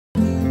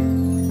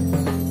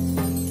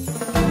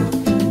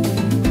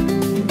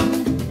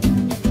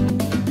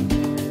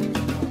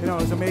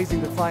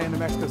amazing to fly into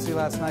Mexico City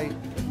last night,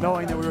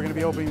 knowing that we were going to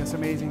be opening this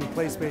amazing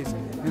play space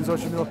in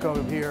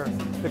Xochimilco here.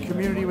 The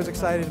community was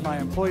excited, my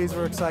employees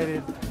were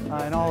excited,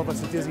 and all of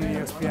us at Disney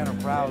and ESPN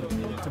are proud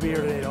to be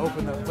here today to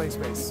open the play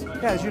space.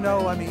 Yeah, as you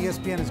know, I mean,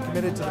 ESPN is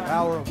committed to the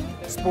power of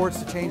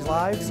sports to change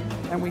lives,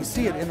 and we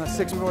see it in the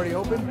 6 we've already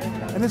opened.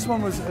 And this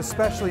one was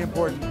especially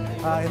important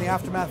in the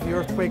aftermath of the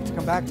earthquake, to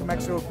come back to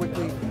Mexico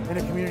quickly in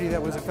a community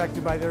that was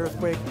affected by the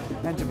earthquake,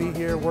 and to be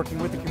here working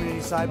with the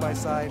community side by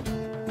side.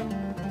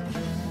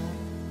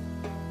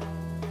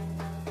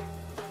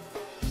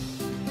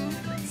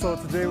 So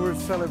today we're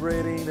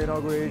celebrating the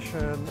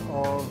inauguration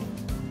of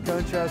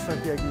Cancha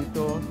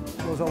Santiaguito.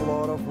 It was a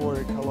lot of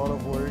work,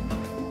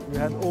 We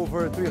had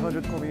over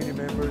 300 community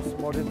members,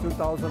 more than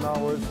 2,000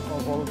 hours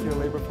of volunteer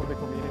labor from the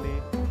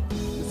community.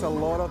 It's a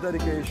lot of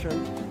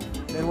dedication.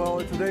 And well,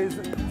 today is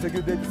a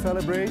good day to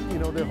celebrate, you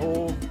know, the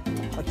whole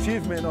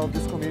achievement of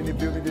this community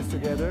building this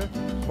together,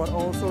 but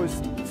also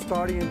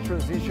starting and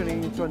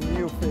transitioning into a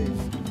new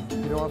phase.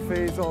 You know, a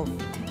phase of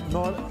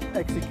not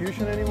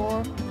execution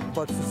anymore,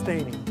 but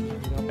sustaining.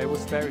 It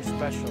was very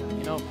special,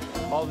 you know,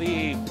 all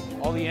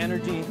the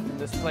energy in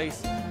this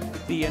place,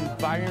 the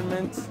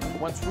environment.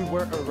 Once we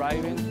were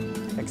arriving,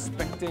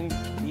 expecting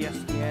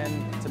ESPN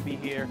to be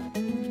here.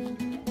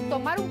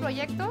 Tomar un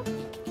proyecto,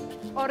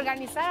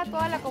 organizar a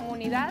toda la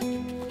comunidad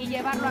y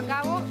llevarlo a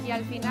cabo, y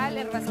al final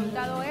el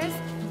resultado es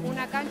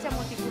una cancha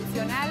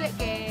multifuncional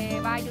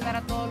que va a ayudar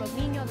a todos los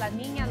niños, las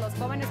niñas, los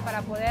jóvenes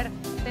para poder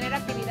tener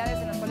actividades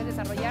en las cuales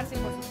desarrollarse y,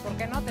 pues, ¿por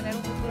qué no?, tener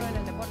un futuro en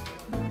el deporte.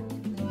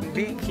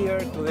 Being here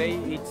today,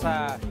 it's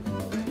a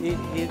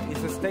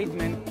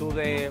statement to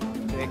the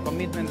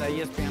commitment that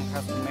ESPN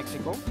has to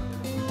Mexico.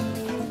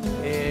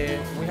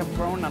 We have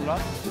grown a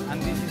lot,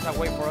 and this is a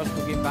way for us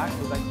to give back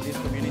to this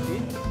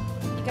community.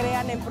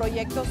 Crean en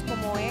proyectos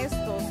como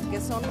estos,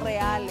 que son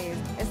reales.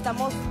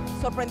 Estamos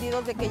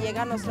sorprendidos de que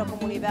llega a nuestra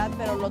comunidad,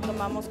 pero lo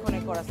tomamos con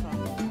el corazón.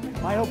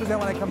 My hope is that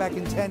when I come back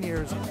in 10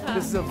 years,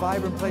 this is a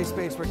vibrant play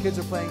space where kids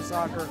are playing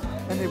soccer,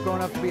 and they've grown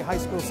up to be high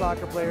school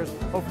soccer players,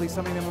 hopefully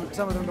some of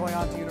them going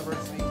on to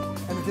university,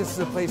 and that this is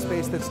a play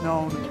space that's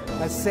known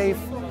as safe,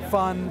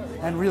 fun,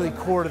 and really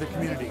core to the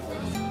community.